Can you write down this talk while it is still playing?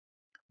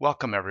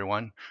Welcome,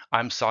 everyone.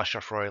 I'm Sasha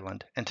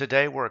Froyland, and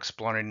today we're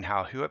exploring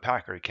how Hewlett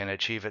Packard can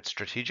achieve its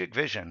strategic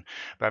vision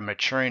by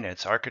maturing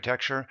its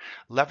architecture,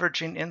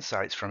 leveraging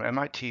insights from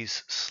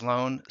MIT's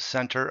Sloan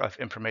Center of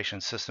Information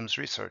Systems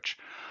Research.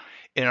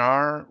 In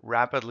our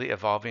rapidly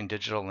evolving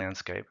digital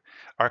landscape,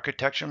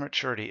 architecture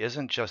maturity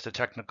isn't just a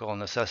technical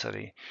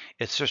necessity,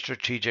 it's a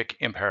strategic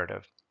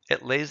imperative.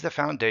 It lays the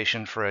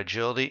foundation for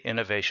agility,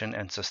 innovation,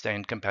 and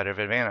sustained competitive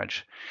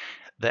advantage.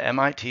 The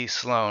MIT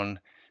Sloan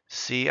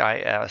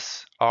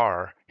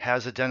CISR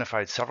has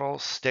identified several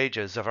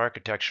stages of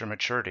architecture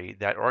maturity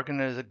that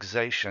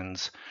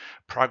organizations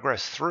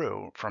progress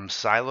through, from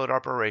siloed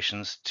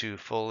operations to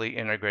fully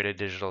integrated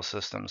digital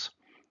systems.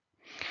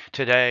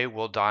 Today,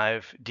 we'll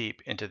dive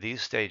deep into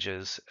these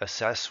stages,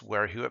 assess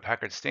where Hewlett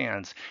Packard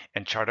stands,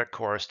 and chart a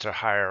course to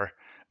higher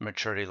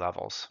maturity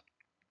levels.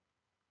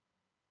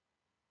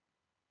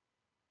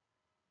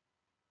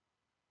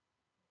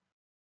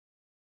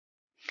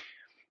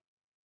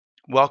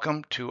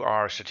 Welcome to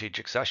our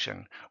strategic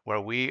session, where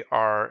we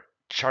are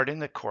charting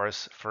the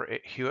course for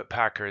Hewlett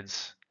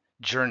Packard's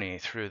journey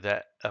through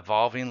the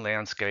evolving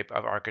landscape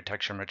of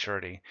architecture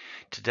maturity.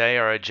 Today,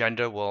 our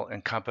agenda will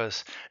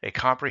encompass a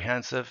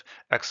comprehensive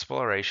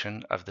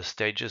exploration of the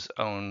stages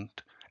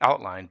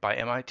outlined by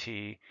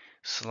MIT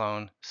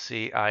Sloan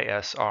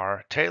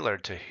CISR,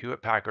 tailored to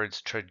Hewlett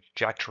Packard's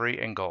trajectory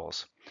and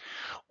goals.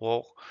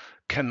 We'll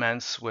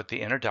commence with the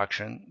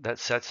introduction that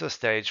sets the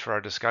stage for our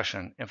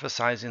discussion,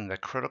 emphasizing the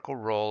critical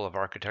role of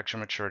architecture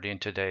maturity in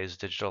today's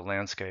digital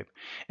landscape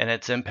and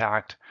its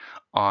impact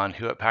on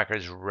Hewlett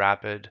Packard's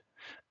rapid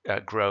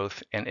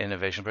growth and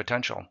innovation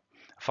potential.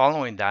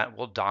 Following that,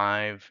 we'll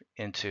delve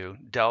into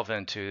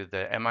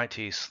the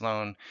MIT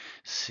Sloan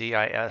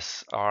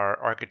CISR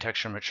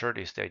architecture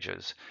maturity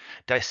stages,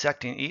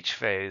 dissecting each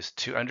phase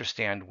to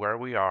understand where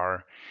we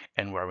are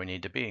and where we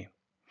need to be.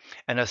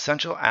 An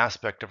essential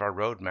aspect of our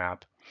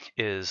roadmap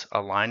is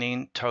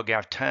aligning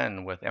TOGAF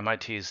 10 with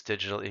MIT's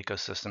digital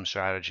ecosystem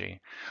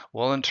strategy.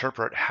 We'll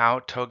interpret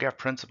how TOGAF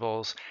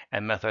principles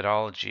and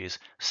methodologies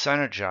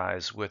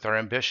synergize with our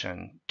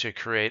ambition to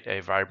create a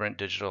vibrant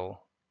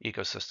digital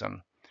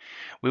ecosystem.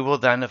 We will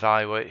then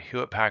evaluate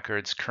Hewlett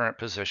Packard's current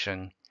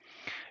position,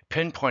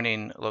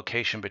 pinpointing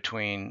location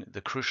between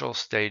the crucial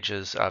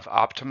stages of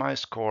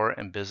optimized core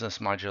and business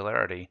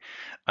modularity,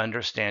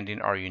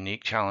 understanding our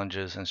unique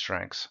challenges and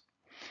strengths.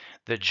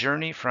 The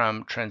journey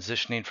from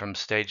transitioning from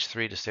stage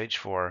 3 to stage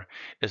 4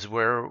 is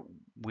where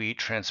we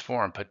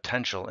transform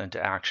potential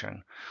into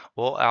action.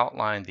 We'll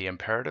outline the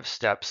imperative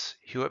steps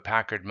Hewlett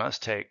Packard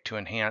must take to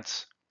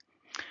enhance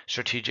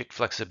strategic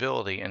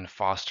flexibility and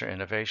foster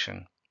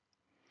innovation.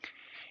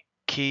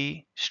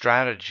 Key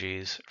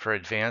strategies for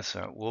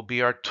advancement will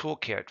be our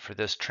toolkit for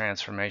this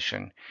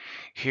transformation.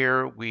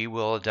 Here we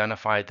will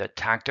identify the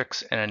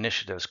tactics and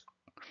initiatives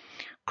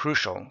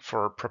crucial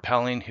for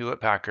propelling Hewlett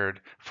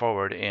Packard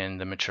forward in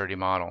the maturity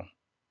model.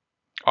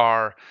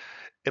 Our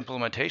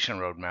implementation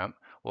roadmap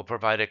will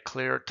provide a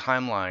clear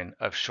timeline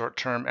of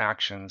short-term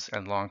actions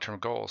and long-term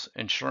goals,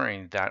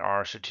 ensuring that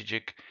our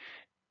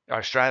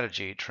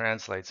strategy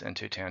translates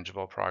into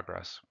tangible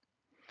progress.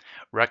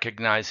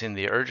 Recognizing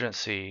the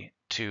urgency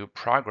to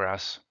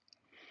progress,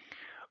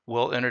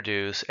 we'll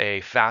introduce a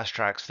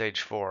fast-track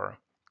stage 4,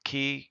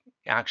 key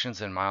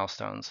actions and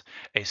milestones,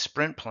 a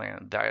sprint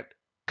plan that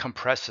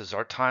compresses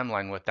our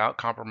timeline without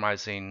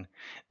compromising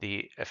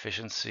the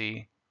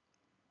efficiency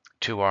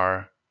to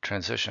our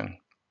transition,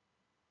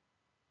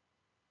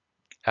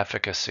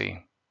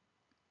 efficacy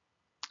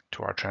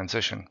to our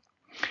transition.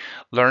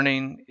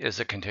 Learning is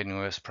a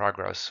continuous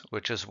progress,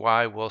 which is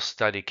why we'll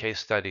study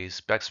case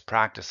studies, best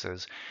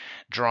practices,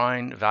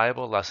 drawing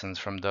valuable lessons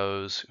from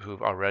those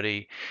who've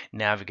already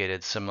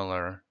navigated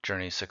similar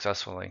journeys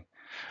successfully.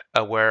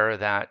 Aware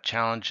that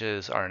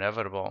challenges are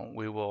inevitable,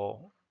 we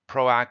will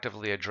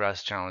proactively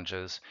address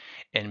challenges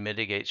and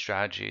mitigate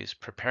strategies,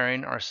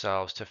 preparing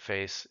ourselves to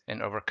face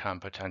and overcome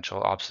potential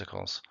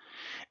obstacles.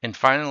 And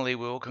finally,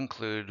 we will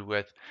conclude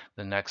with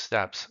the next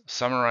steps,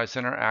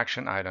 summarizing our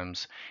action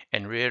items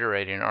and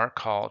reiterating our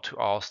call to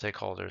all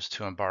stakeholders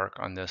to embark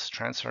on this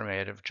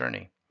transformative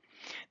journey.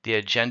 The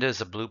agenda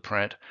is a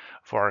blueprint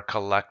for our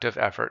collective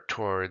effort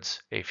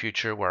towards a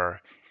future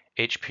where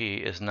HP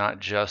is not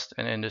just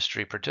an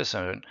industry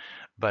participant,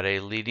 but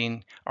a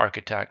leading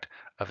architect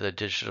of the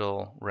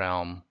digital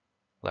realm.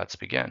 Let's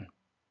begin.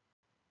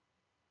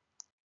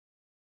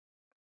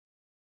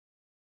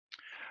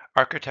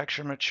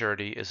 Architecture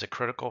maturity is a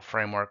critical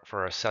framework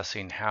for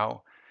assessing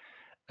how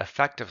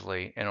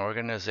effectively an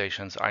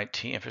organization's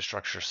IT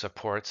infrastructure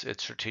supports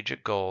its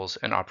strategic goals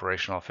and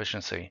operational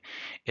efficiency.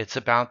 It's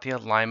about the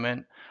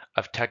alignment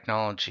of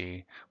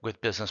technology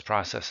with business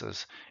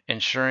processes,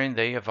 ensuring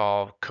they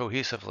evolve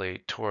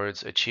cohesively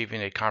towards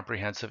achieving a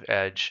comprehensive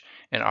edge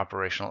in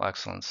operational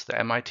excellence. The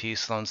MIT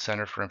Sloan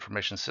Center for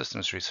Information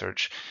Systems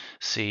Research,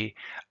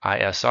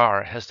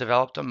 CISR, has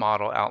developed a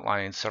model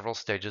outlining several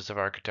stages of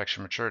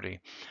architecture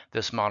maturity.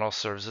 This model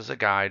serves as a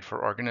guide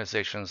for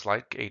organizations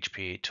like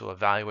HP to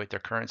evaluate their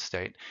current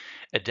state,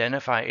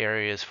 identify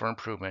areas for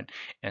improvement,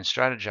 and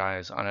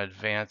strategize on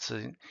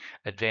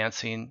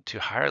advancing to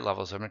higher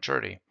levels of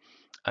maturity.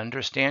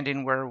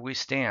 Understanding where we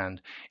stand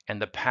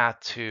and the path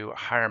to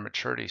higher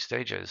maturity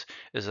stages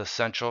is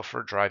essential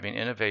for driving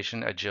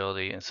innovation,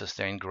 agility, and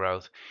sustained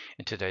growth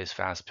in today's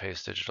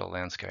fast-paced digital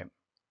landscape.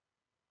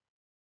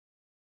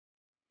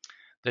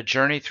 The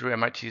journey through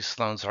MIT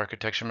Sloan's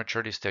architecture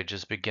maturity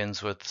stages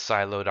begins with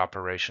siloed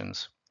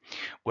operations,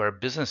 where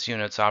business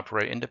units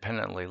operate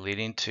independently,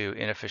 leading to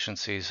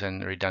inefficiencies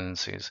and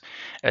redundancies.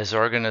 As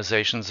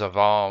organizations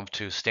evolve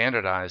to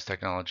standardized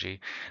technology,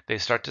 they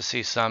start to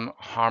see some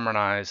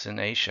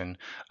harmonization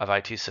of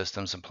IT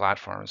systems and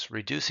platforms,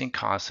 reducing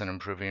costs and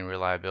improving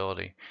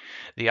reliability.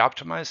 The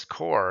optimized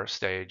core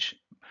stage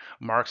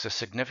marks a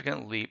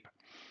significant leap,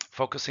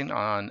 focusing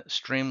on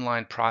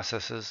streamlined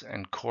processes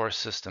and core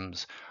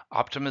systems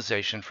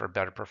optimization for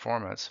better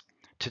performance.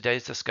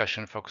 Today's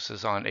discussion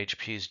focuses on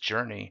HP's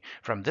journey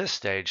from this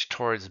stage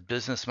towards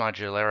business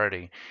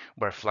modularity,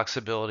 where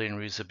flexibility and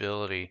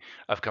reusability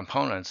of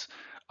components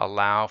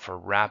allow for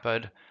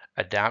rapid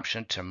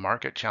adaptation to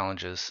market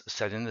challenges,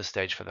 setting the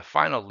stage for the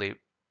final leap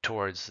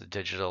towards the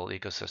digital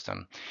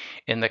ecosystem.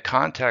 In the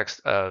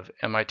context of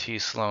MIT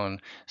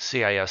Sloan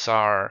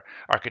CISR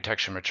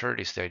architecture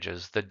maturity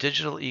stages, the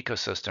digital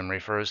ecosystem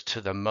refers to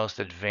the most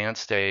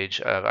advanced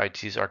stage of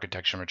IT's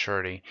architecture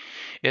maturity.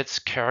 It's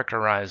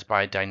characterized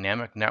by a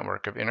dynamic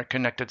network of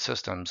interconnected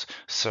systems,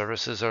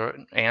 services,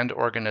 and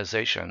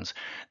organizations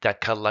that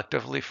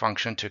collectively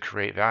function to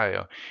create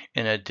value.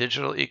 In a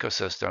digital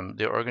ecosystem,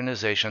 the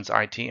organization's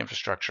IT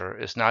infrastructure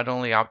is not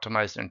only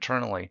optimized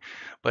internally,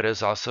 but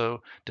is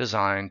also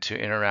designed to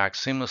interact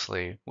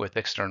seamlessly with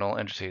external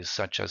entities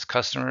such as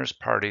customers,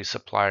 parties,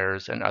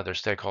 suppliers, and other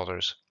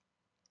stakeholders.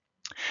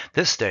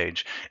 This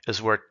stage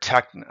is where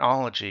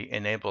technology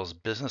enables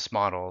business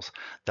models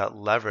that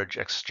leverage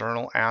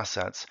external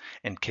assets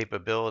and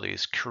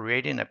capabilities,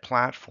 creating a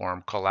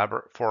platform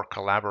for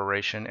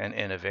collaboration and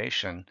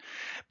innovation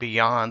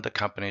beyond the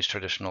company's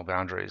traditional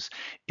boundaries.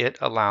 It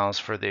allows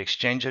for the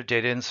exchange of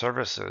data and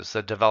services,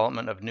 the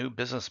development of new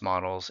business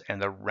models,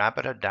 and the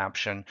rapid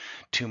adaptation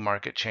to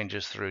market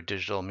changes through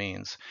digital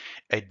means.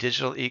 A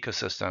digital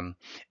ecosystem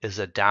is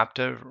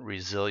adaptive,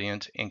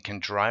 resilient, and can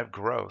drive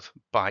growth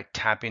by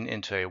tapping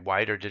into a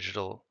wider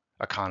digital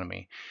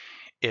economy.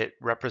 It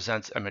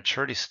represents a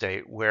maturity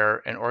state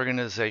where an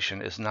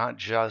organization is not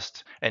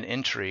just an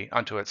entry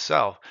unto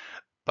itself,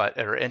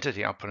 or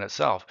entity unto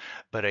itself,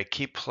 but a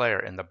key player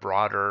in the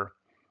broader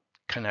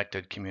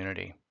connected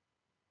community.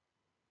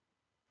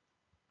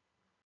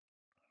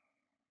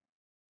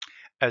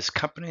 As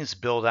companies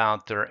build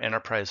out their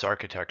enterprise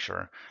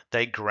architecture,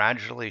 they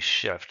gradually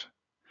shift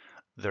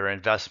their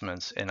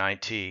investments in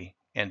IT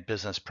and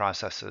business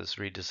processes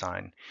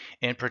redesign.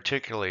 In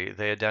particular,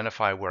 they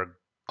identify where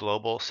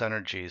global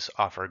synergies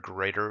offer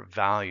greater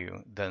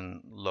value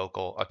than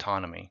local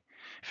autonomy.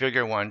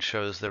 Figure 1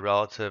 shows the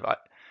relative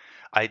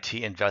IT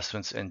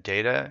investments in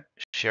data,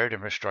 shared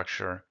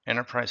infrastructure,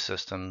 enterprise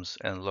systems,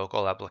 and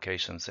local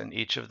applications in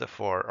each of the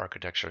 4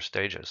 architecture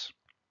stages.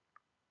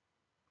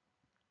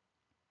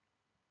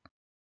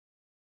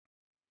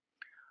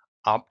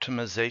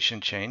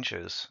 Optimization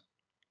changes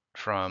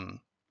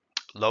from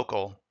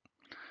local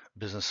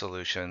business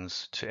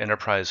solutions to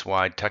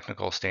enterprise-wide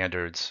technical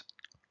standards.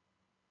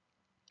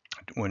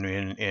 When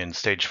in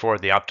stage 4,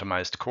 the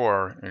optimized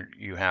core,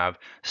 you have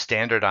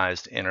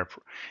standardized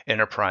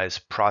enterprise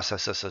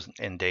processes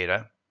and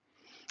data.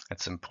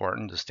 It's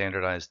important to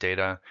standardize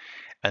data.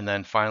 And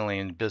then finally,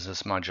 in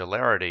business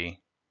modularity,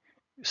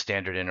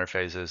 standard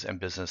interfaces and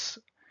business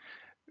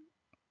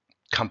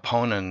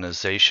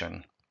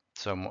componentization.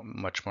 So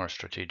much more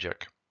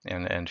strategic,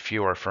 and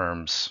fewer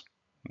firms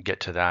get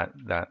to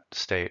that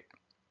state.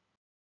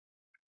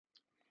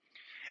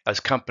 As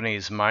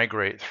companies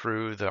migrate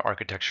through the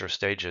architecture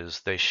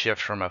stages, they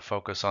shift from a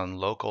focus on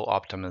local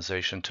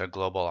optimization to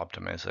global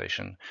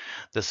optimization.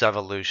 This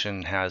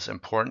evolution has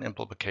important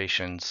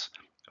implications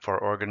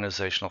for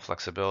organizational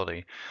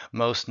flexibility.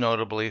 Most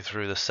notably,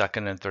 through the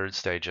second and third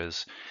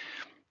stages,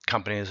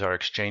 companies are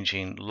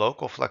exchanging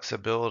local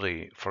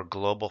flexibility for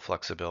global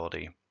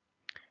flexibility.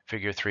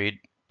 Figure 3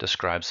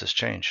 describes this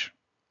change.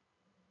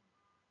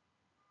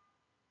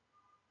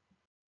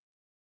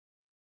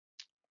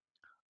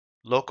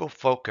 Local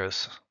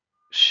focus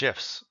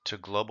shifts to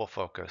global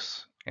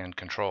focus and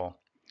control.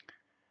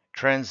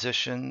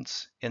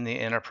 Transitions in the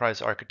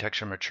enterprise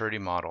architecture maturity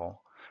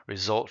model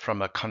result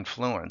from a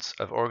confluence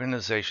of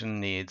organization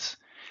needs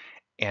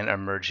and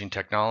emerging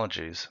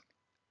technologies.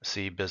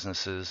 See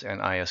businesses and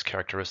IS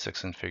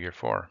characteristics in Figure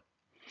 4.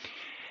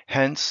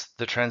 Hence,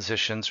 the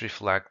transitions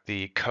reflect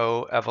the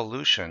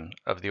co-evolution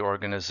of the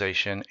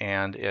organization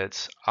and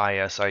its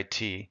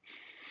ISIT,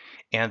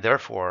 and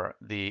therefore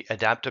the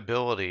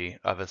adaptability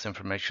of its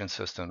information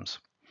systems.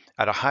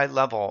 At a high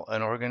level,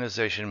 an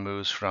organization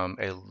moves from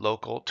a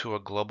local to a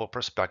global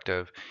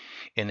perspective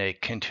in a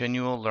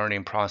continual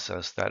learning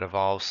process that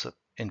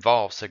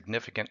involves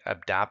significant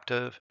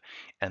adaptive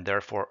and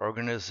therefore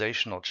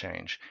organizational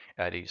change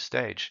at each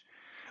stage.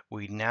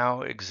 We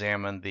now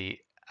examine the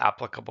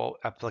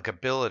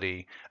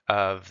applicability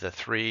of the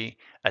three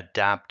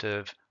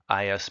adaptive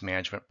IS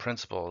management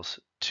principles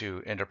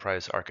to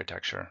enterprise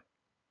architecture.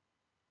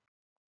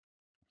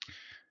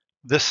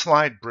 This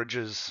slide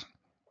bridges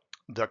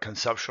the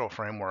conceptual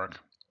framework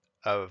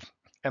of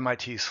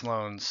MIT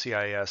Sloan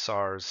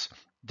CISR's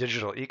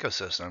digital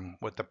ecosystem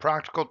with the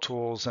practical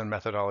tools and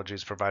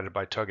methodologies provided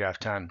by TOGAF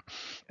 10.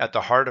 At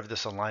the heart of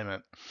this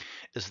alignment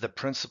is the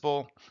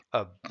principle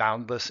of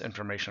boundless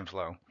information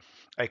flow,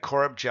 a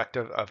core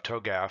objective of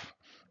TOGAF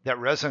that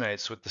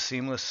resonates with the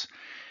seamless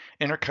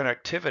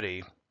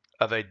interconnectivity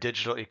of a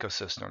digital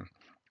ecosystem.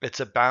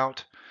 It's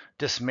about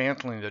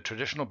dismantling the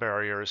traditional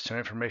barriers to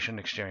information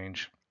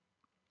exchange,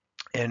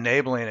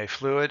 enabling a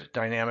fluid,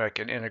 dynamic,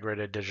 and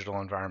integrated digital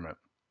environment.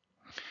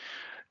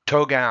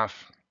 TOGAF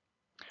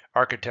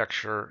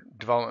Architecture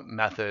Development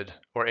Method,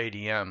 or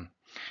ADM,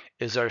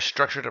 is our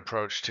structured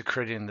approach to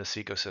creating this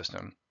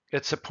ecosystem.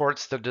 It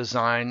supports the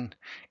design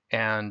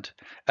and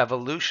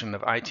evolution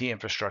of IT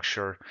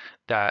infrastructure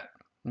that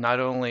not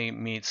only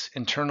meets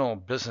internal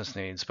business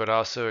needs, but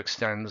also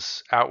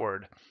extends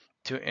outward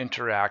to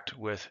interact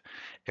with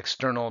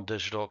external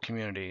digital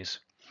communities.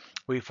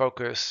 We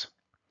focus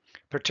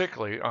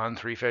particularly on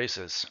three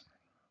phases.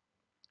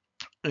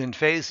 In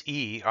phase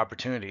E,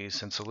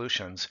 opportunities and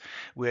solutions,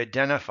 we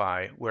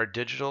identify where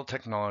digital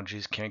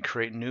technologies can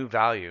create new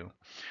value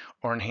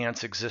or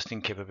enhance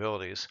existing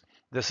capabilities.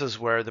 This is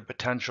where the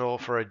potential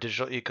for a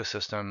digital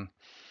ecosystem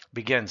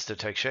begins to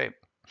take shape.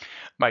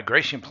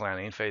 Migration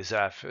planning, phase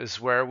F, is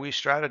where we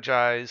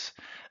strategize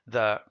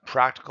the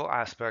practical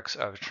aspects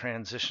of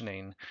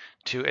transitioning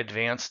to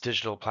advanced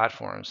digital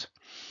platforms.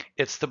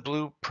 It's the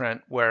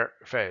blueprint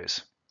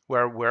phase,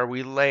 where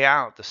we lay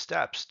out the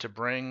steps to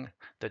bring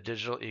the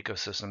digital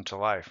ecosystem to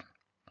life.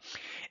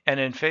 And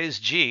in phase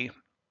G,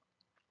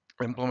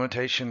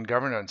 implementation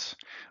governance,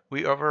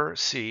 we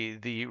oversee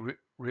the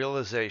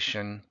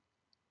realization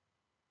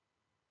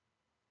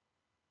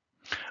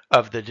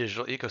of the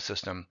digital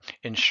ecosystem,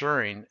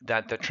 ensuring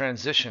that the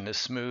transition is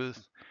smooth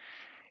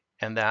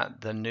and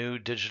that the new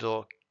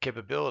digital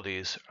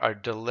capabilities are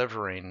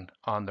delivering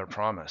on their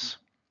promise.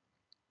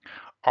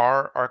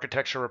 Our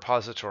architecture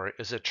repository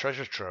is a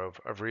treasure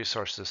trove of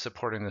resources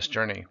supporting this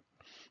journey,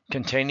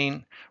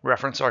 containing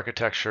reference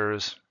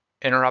architectures,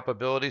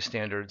 interoperability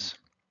standards,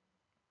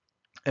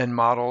 and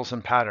models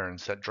and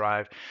patterns that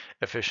drive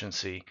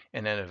efficiency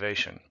and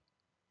innovation.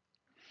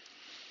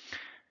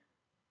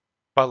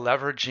 By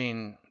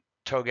leveraging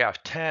TOGAF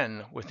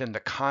 10 within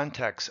the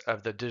context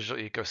of the digital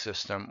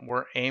ecosystem,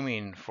 we're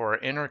aiming for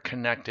an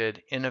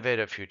interconnected,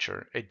 innovative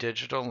future, a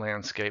digital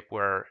landscape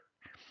where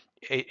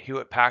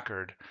Hewlett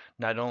Packard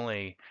not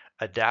only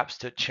adapts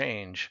to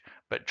change,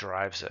 but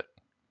drives it.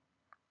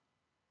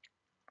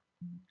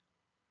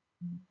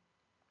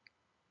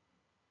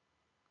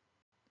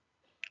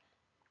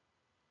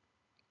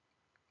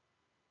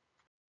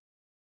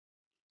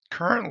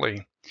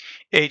 Currently,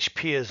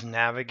 HP is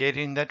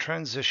navigating the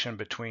transition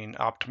between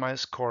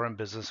optimized core and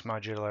business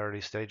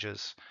modularity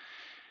stages.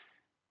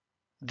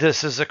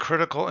 This is a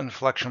critical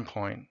inflection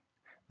point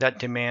that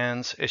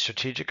demands a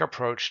strategic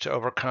approach to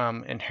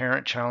overcome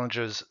inherent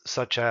challenges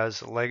such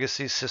as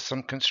legacy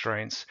system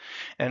constraints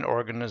and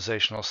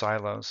organizational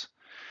silos.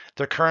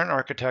 The current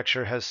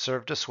architecture has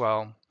served us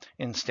well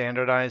in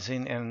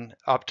standardizing and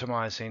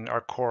optimizing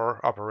our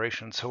core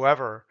operations.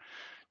 However,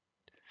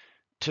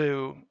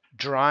 to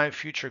drive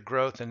future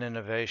growth and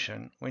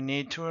innovation, we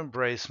need to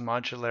embrace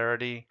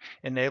modularity,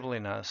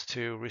 enabling us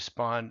to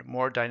respond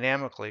more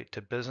dynamically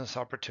to business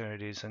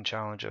opportunities and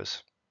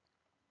challenges.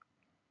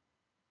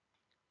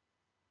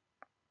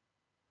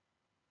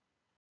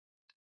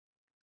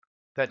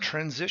 That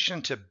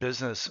transition to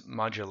business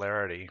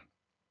modularity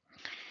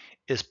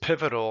is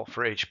pivotal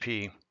for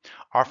HP,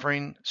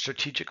 offering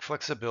strategic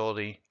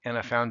flexibility and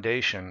a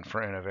foundation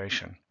for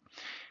innovation.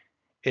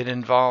 It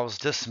involves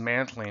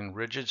dismantling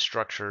rigid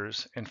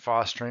structures and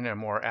fostering a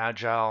more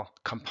agile,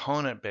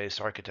 component-based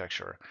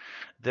architecture.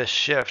 This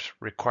shift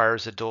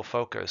requires a dual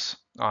focus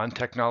on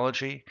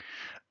technology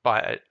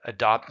by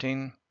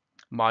adopting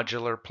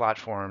modular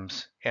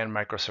platforms and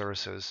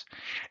microservices,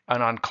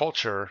 and on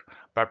culture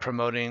by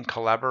promoting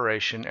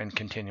collaboration and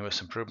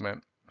continuous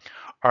improvement.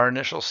 Our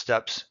initial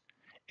steps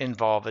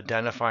involve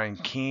identifying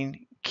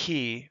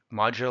key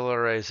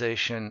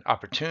modularization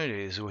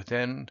opportunities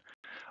within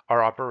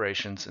our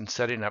operations and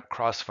setting up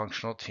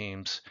cross-functional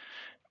teams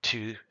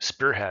to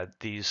spearhead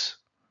these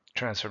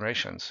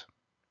transformations.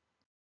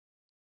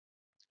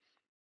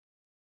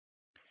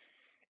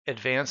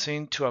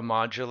 Advancing to a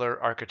modular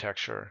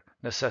architecture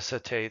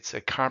necessitates a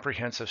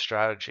comprehensive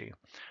strategy.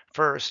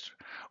 First,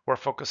 we're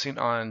focusing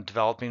on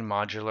developing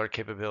modular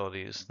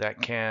capabilities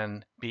that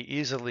can be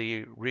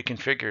easily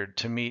reconfigured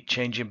to meet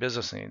changing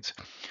business needs.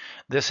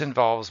 This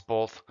involves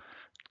both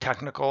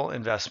technical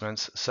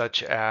investments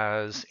such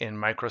as in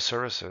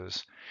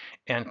microservices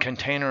and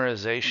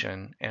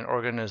containerization and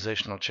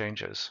organizational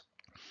changes,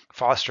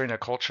 fostering a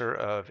culture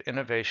of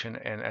innovation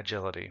and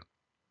agility.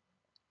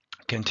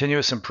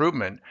 Continuous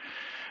improvement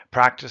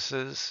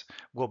practices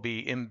will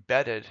be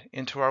embedded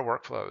into our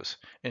workflows,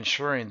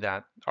 ensuring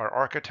that our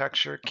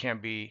architecture can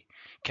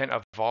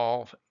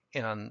evolve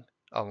in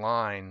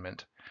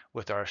alignment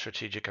with our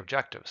strategic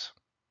objectives.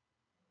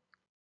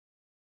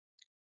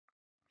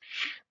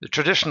 The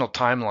traditional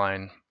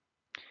timeline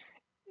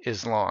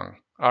is long.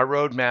 Our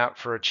roadmap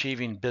for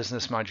achieving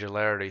business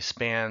modularity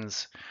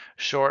spans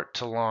short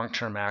to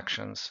long-term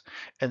actions.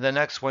 In the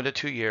next 1 to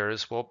 2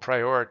 years, we'll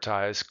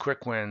prioritize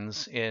quick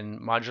wins in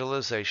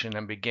modularization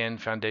and begin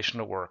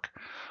foundational work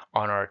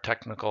on our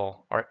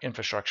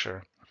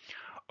infrastructure.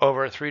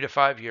 Over 3 to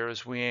 5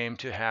 years, we aim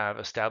to have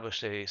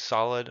established a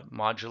solid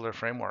modular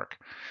framework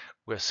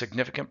with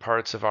significant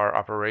parts of our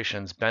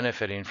operations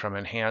benefiting from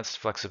enhanced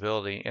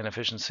flexibility and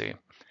efficiency.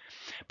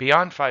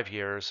 Beyond 5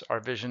 years, our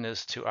vision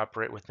is to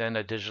operate within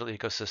a digital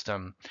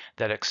ecosystem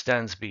that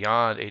extends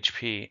beyond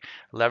HP,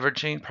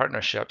 leveraging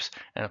partnerships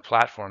and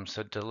platforms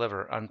to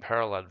deliver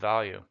unparalleled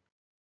value.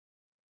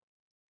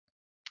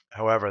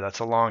 However, that's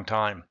a long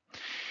time.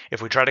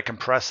 If we try to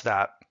compress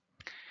that,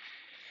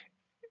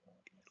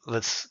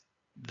 this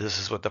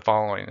is what the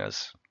following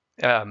is.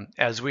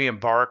 As we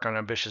embark on an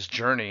ambitious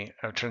journey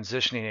of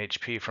transitioning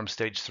HP from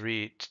stage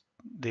 3,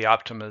 the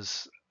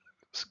Optimus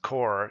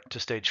core, to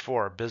stage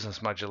 4, business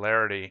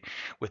modularity,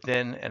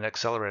 within an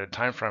accelerated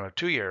timeframe of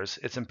 2 years,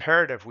 it's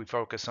imperative we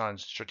focus on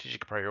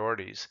strategic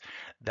priorities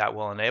that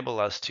will enable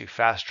us to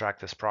fast track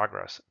this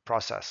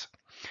process.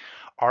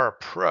 Our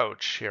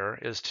approach here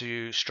is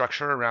to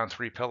structure around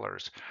 3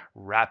 pillars: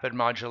 rapid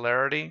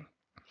modularity,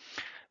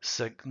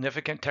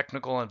 significant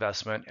technical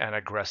investment, and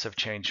aggressive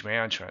change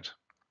management.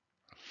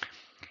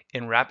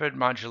 In rapid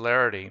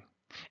modularity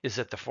is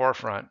at the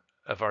forefront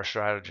of our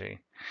strategy.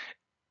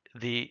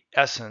 The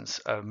essence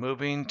of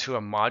moving to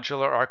a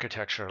modular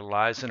architecture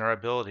lies in our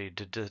ability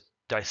to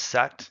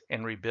dissect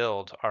and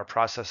rebuild our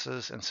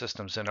processes and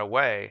systems in a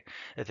way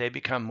that they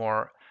become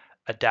more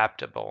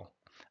adaptable,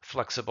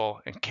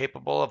 flexible, and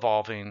capable of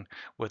evolving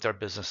with our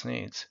business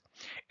needs.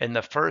 In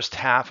the first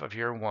half of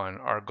year 1,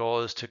 our goal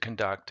is to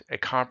conduct a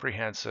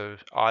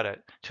comprehensive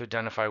audit to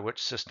identify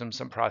which systems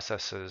and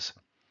processes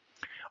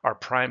are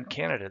prime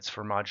candidates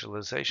for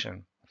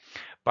modularization.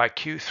 By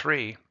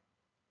Q3,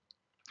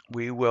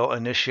 we will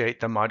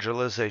initiate the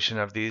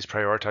modularization of these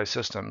prioritized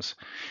systems.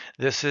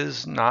 This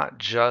is not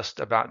just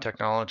about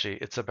technology,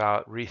 it's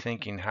about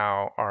rethinking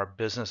how our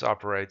business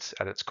operates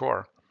at its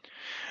core.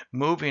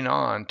 Moving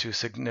on to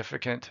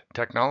significant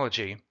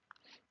technology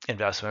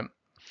investment,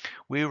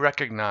 we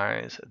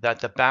recognize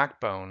that the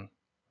backbone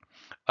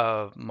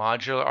of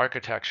modular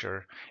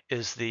architecture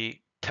is the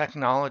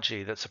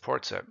technology that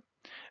supports it.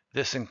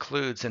 This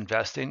includes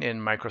investing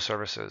in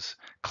microservices,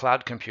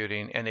 cloud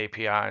computing, and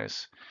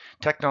APIs,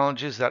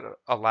 technologies that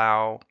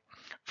allow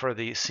for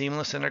the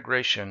seamless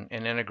integration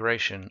and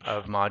integration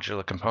of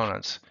modular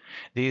components.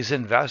 These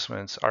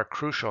investments are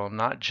crucial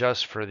not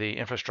just for the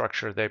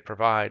infrastructure they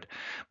provide,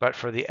 but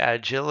for the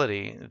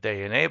agility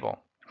they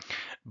enable.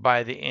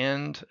 By the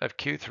end of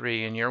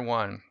Q3 in year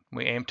 1,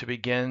 we aim to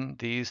begin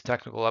these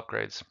technical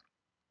upgrades,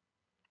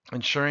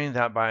 ensuring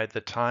that by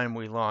the time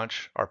we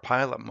launch our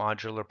pilot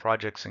modular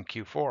projects in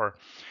Q4,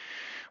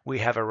 we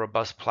have a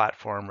robust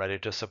platform ready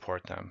to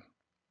support them.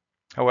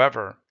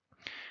 However,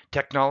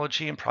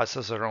 technology and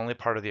processes are only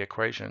part of the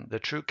equation. The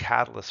true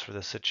catalyst for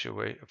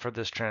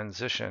this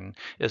transition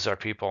is our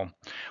people,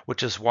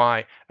 which is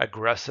why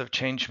aggressive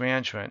change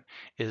management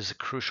is a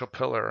crucial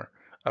pillar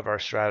of our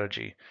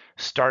strategy.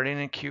 Starting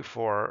in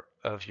Q4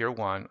 of year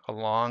 1,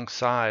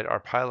 alongside our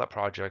pilot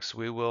projects,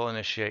 we will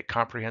initiate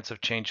comprehensive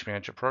change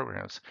management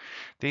programs.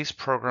 These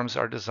programs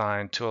are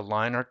designed to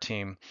align our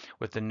team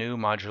with the new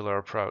modular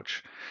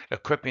approach,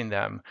 equipping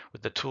them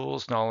with the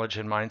tools, knowledge,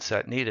 and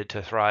mindset needed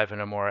to thrive in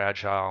a more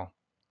agile,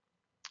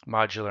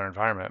 modular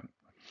environment.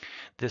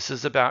 This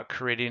is about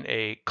creating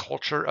a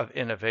culture of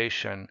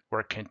innovation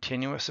where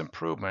continuous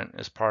improvement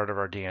is part of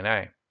our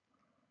DNA.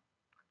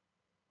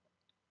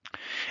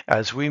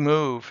 As we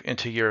move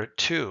into year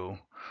 2,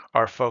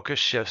 our focus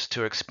shifts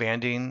to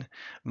expanding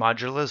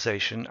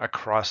modularization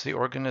across the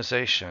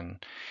organization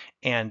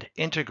and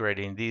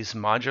integrating these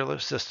modular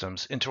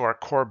systems into our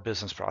core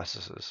business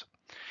processes.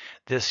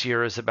 This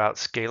year is about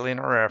scaling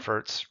our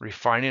efforts,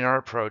 refining our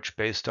approach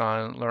based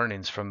on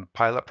learnings from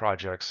pilot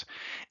projects,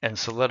 and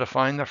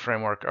solidifying the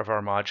framework of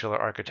our modular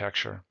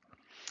architecture.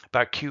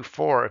 By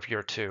Q4 of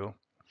year 2,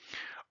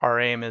 our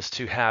aim is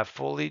to have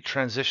fully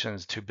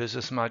transitioned to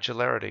business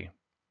modularity,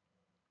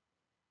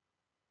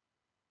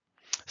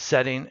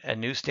 setting a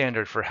new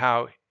standard for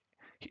how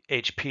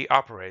HP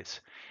operates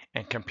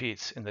and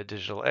competes in the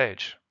digital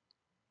age.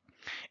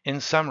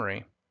 In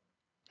summary,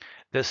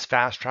 this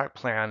fast track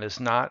plan is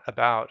not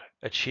about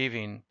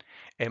achieving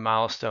a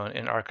milestone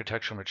in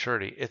architectural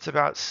maturity. It's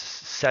about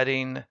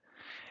setting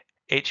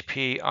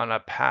HP on a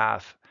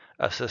path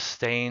of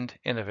sustained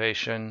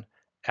innovation,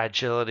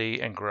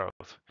 agility, and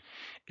growth.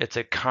 It's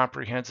a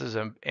comprehensive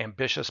and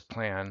ambitious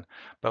plan,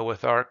 but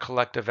with our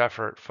collective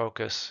effort,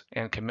 focus,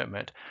 and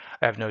commitment,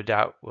 I have no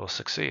doubt we'll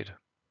succeed.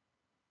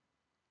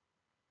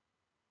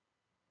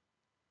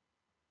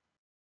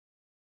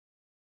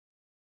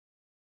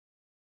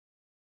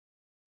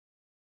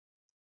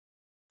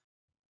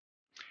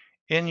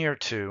 In year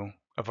two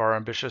of our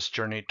ambitious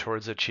journey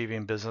towards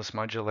achieving business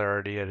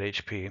modularity at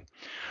HP,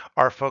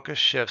 our focus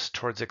shifts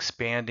towards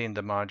expanding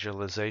the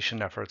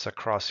modularization efforts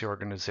across the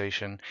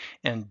organization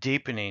and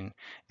deepening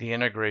the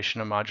integration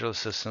of modular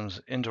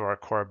systems into our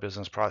core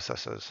business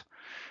processes.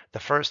 The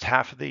first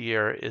half of the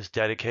year is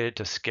dedicated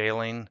to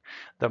scaling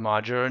the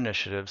modular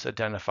initiatives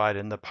identified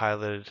in the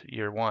piloted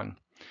year one.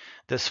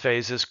 This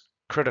phase is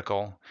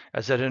critical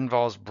as it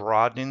involves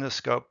broadening the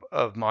scope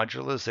of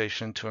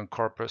modularization to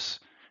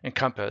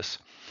encompass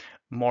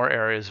more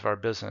areas of our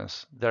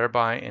business,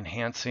 thereby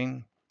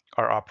enhancing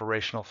our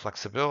operational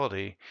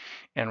flexibility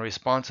and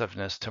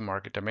responsiveness to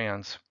market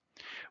demands.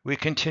 We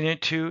continue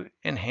to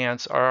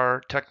enhance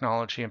our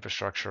technology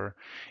infrastructure,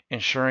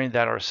 ensuring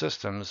that our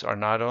systems are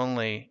not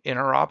only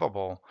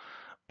interoperable,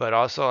 but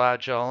also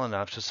agile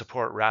enough to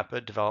support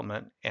rapid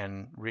development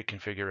and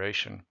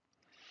reconfiguration.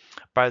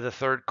 By the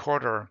third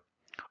quarter,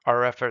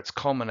 our efforts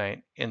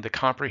culminate in the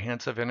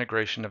comprehensive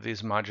integration of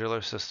these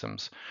modular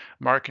systems,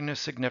 marking a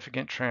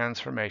significant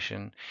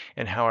transformation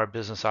in how our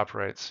business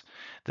operates.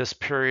 This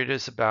period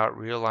is about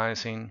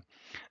realizing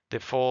the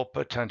full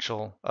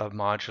potential of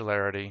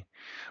modularity,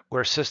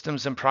 where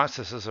systems and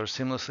processes are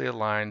seamlessly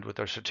aligned with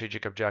our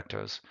strategic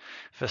objectives,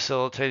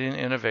 facilitating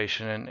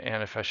innovation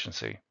and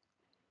efficiency.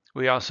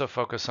 We also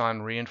focus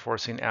on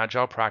reinforcing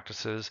agile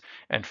practices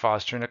and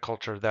fostering a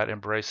culture that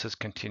embraces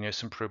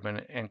continuous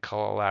improvement and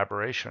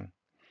collaboration.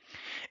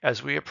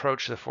 As we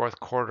approach the fourth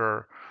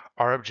quarter,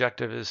 our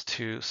objective is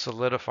to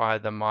solidify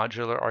the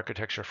modular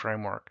architecture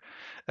framework,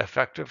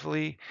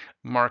 effectively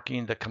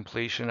marking the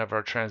completion of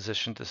our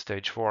transition to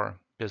stage four,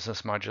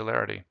 business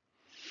modularity.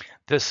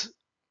 This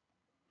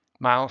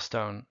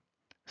milestone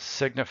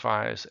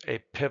signifies a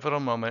pivotal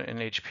moment in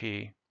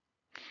HP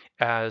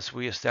as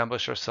we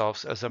establish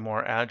ourselves as a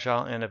more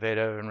agile,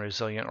 innovative, and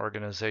resilient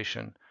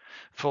organization,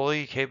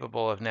 fully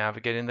capable of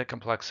navigating the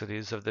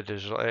complexities of the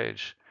digital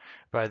age.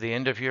 By the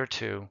end of year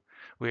two,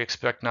 we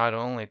expect not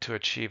only to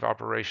achieve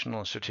operational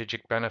and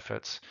strategic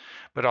benefits,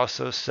 but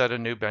also set a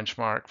new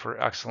benchmark for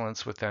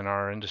excellence within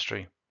our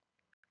industry.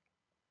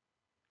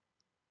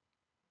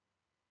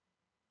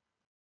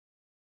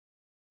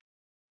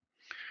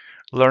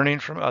 Learning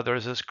from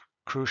others is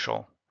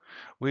crucial.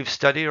 We've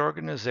studied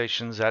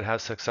organizations that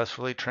have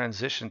successfully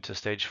transitioned to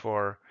stage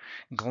four,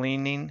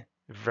 gleaning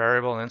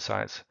variable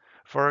insights.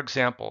 For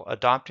example,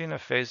 adopting a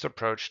phased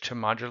approach to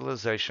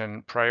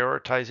modularization,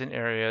 prioritizing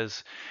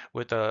areas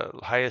with the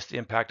highest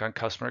impact on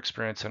customer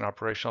experience and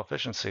operational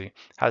efficiency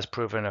has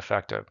proven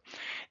effective.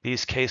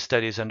 These case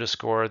studies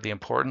underscore the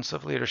importance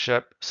of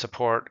leadership,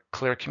 support,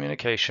 clear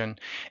communication,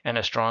 and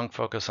a strong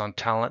focus on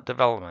talent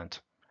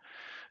development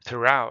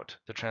throughout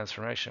the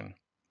transformation.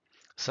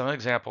 Some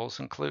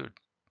examples include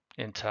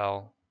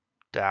Intel,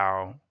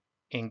 Dow,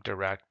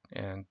 InkDirect,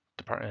 and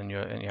Department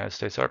and United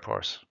States Air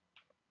Force.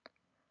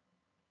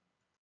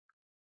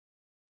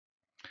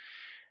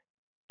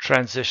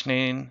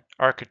 Transitioning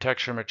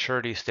architecture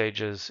maturity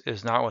stages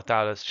is not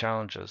without its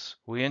challenges.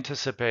 We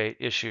anticipate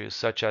issues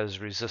such as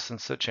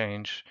resistance to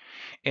change,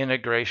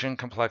 integration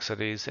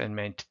complexities, and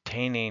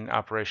maintaining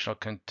operational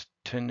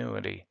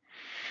continuity.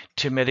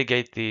 To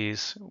mitigate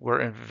these,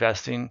 we're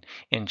investing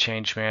in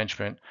change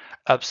management,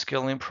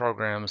 upskilling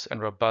programs,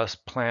 and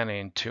robust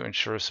planning to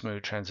ensure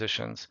smooth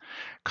transitions.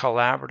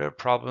 Collaborative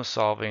problem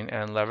solving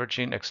and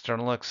leveraging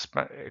external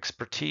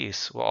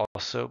expertise will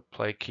also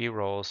play key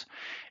roles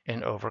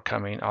in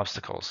overcoming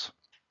obstacles.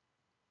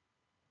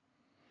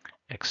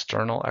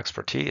 External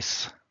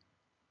expertise.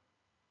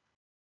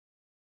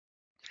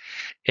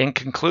 In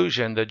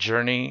conclusion, the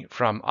journey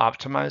from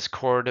optimized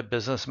core to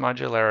business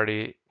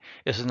modularity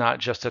is not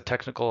just a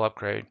technical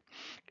upgrade.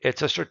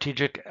 It's a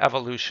strategic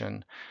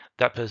evolution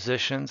that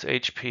positions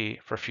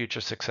HP for future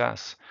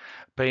success.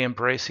 By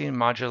embracing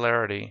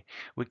modularity,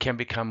 we can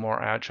become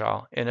more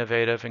agile,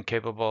 innovative, and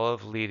capable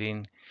of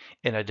leading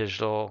in a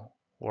digital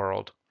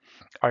world.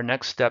 Our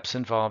next steps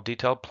involve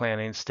detailed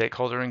planning,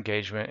 stakeholder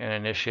engagement, and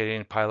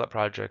initiating pilot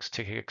projects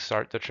to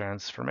kickstart the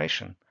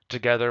transformation.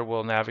 Together,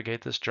 we'll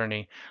navigate this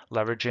journey,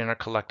 leveraging our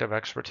collective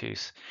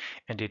expertise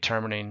and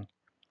determination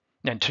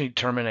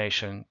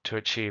to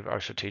achieve our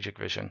strategic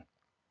vision.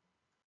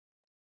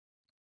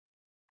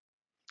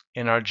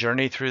 In our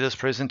journey through this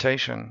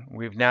presentation,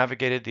 we've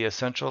navigated the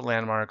essential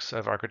landmarks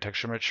of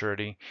architecture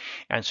maturity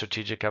and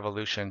strategic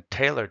evolution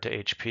tailored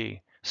to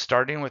HP.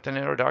 Starting with an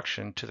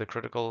introduction to the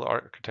critical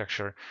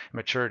architecture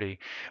maturity,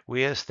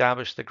 we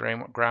established the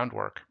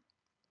groundwork.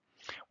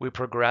 We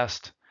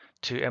progressed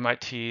to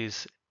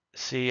MIT's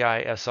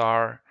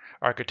CISR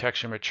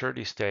architecture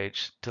maturity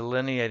stage,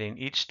 delineating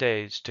each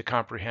stage to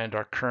comprehend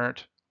our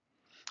current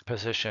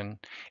position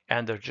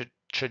and the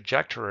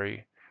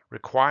trajectory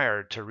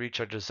required to reach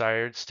a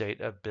desired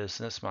state of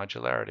business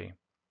modularity.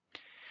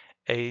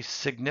 A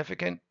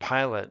significant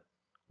pilot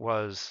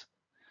was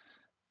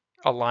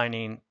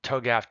aligning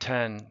TOGAF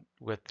 10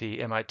 with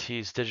the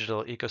MIT's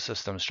digital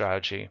ecosystem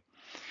strategy.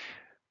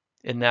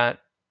 In that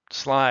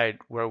slide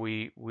where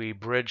we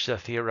bridge the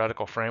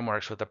theoretical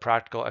frameworks with the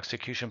practical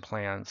execution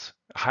plans,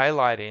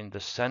 highlighting the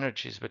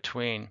synergies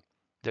between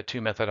the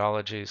two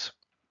methodologies.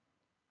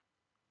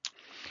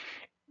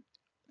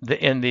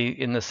 In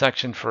the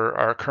section for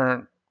our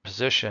current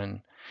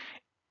position,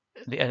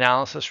 the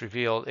analysis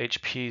revealed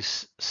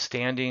HP's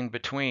standing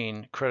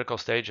between critical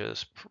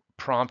stages,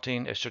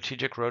 prompting a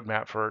strategic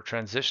roadmap for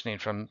transitioning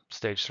from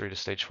stage 3 to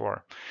stage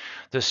 4.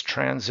 This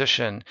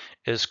transition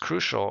is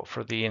crucial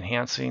for the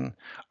enhancing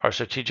our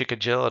strategic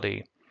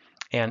agility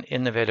and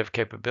innovative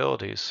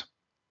capabilities.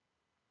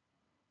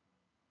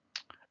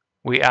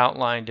 We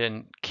outlined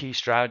in key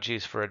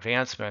strategies for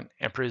advancement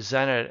and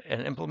presented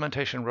an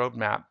implementation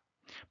roadmap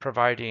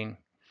providing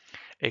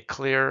a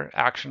clear,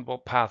 actionable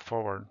path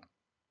forward.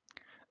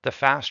 The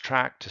fast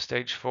track to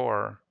stage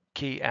 4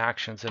 key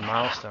actions and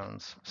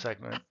milestones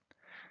segment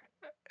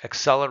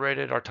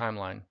accelerated our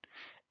timeline,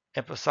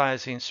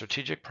 emphasizing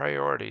strategic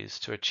priorities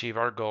to achieve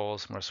our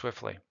goals more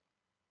swiftly.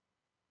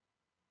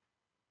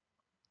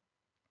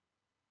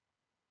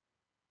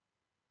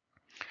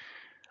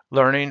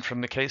 Learning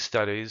from the case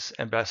studies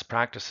and best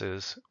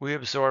practices, we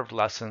absorbed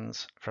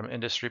lessons from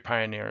industry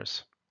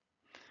pioneers,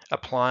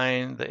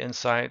 applying the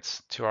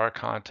insights to our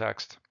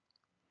context.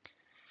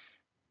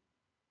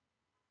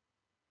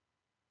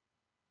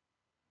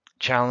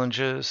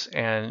 Challenges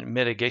and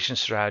mitigation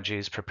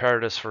strategies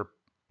prepared us for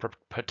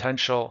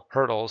potential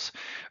hurdles,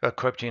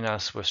 equipping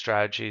us with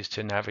strategies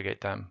to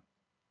navigate them.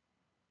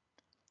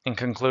 In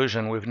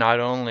conclusion, we've not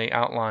only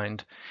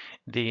outlined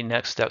the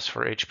next steps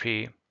for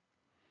HP,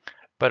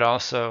 but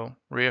also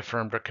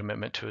reaffirmed our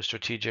commitment to a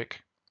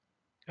strategic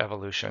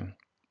evolution.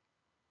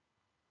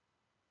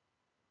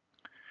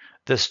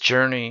 This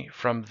journey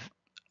from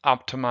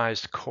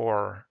optimized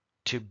core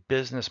to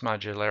business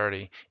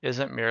modularity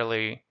isn't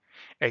merely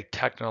a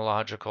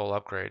technological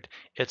upgrade.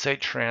 It's a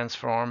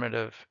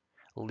transformative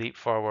leap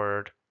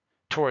forward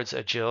towards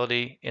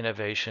agility,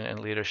 innovation, and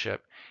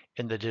leadership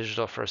in the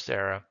digital first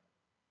era.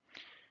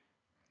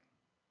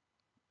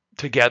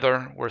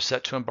 Together, we're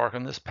set to embark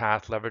on this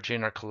path,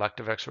 leveraging our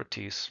collective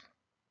expertise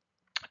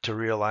to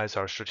realize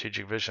our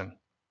strategic vision.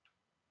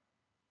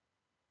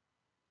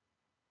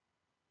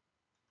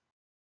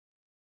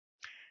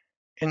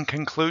 In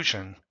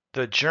conclusion,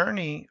 the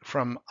journey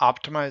from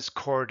optimized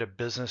core to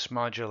business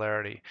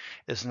modularity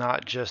is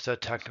not just a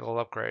technical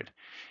upgrade.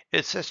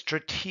 It's a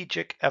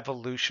strategic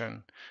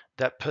evolution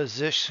that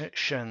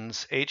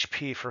positions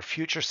HP for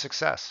future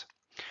success.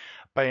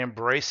 By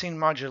embracing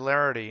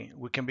modularity,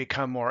 we can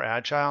become more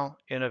agile,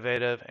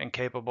 innovative, and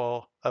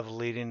capable of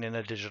leading in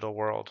a digital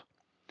world.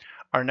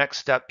 Our next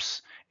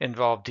steps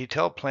involve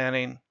detailed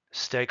planning,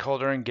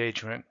 stakeholder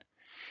engagement,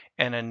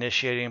 and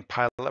initiating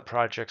pilot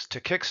projects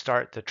to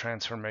kickstart the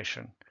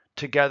transformation.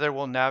 Together,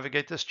 we'll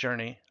navigate this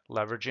journey,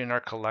 leveraging our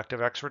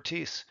collective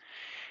expertise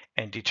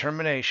and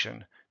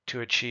determination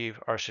to achieve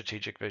our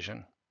strategic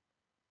vision.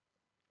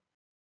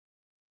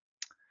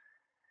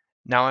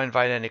 Now I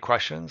invite any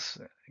questions.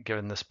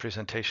 Given this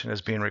presentation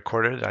is being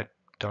recorded, I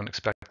don't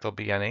expect there'll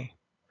be any.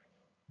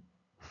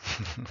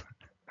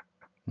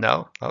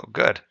 No? Oh,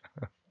 good.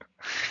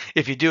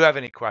 If you do have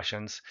any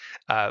questions,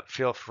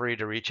 feel free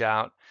to reach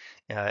out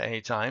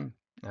anytime.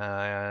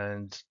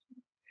 And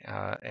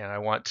I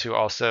want to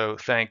also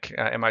thank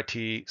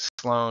MIT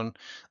Sloan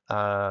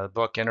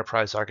book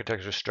Enterprise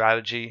Architecture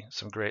Strategy,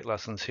 some great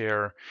lessons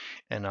here,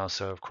 and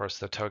also, of course,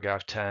 the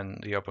TOGAF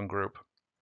 10, the open group.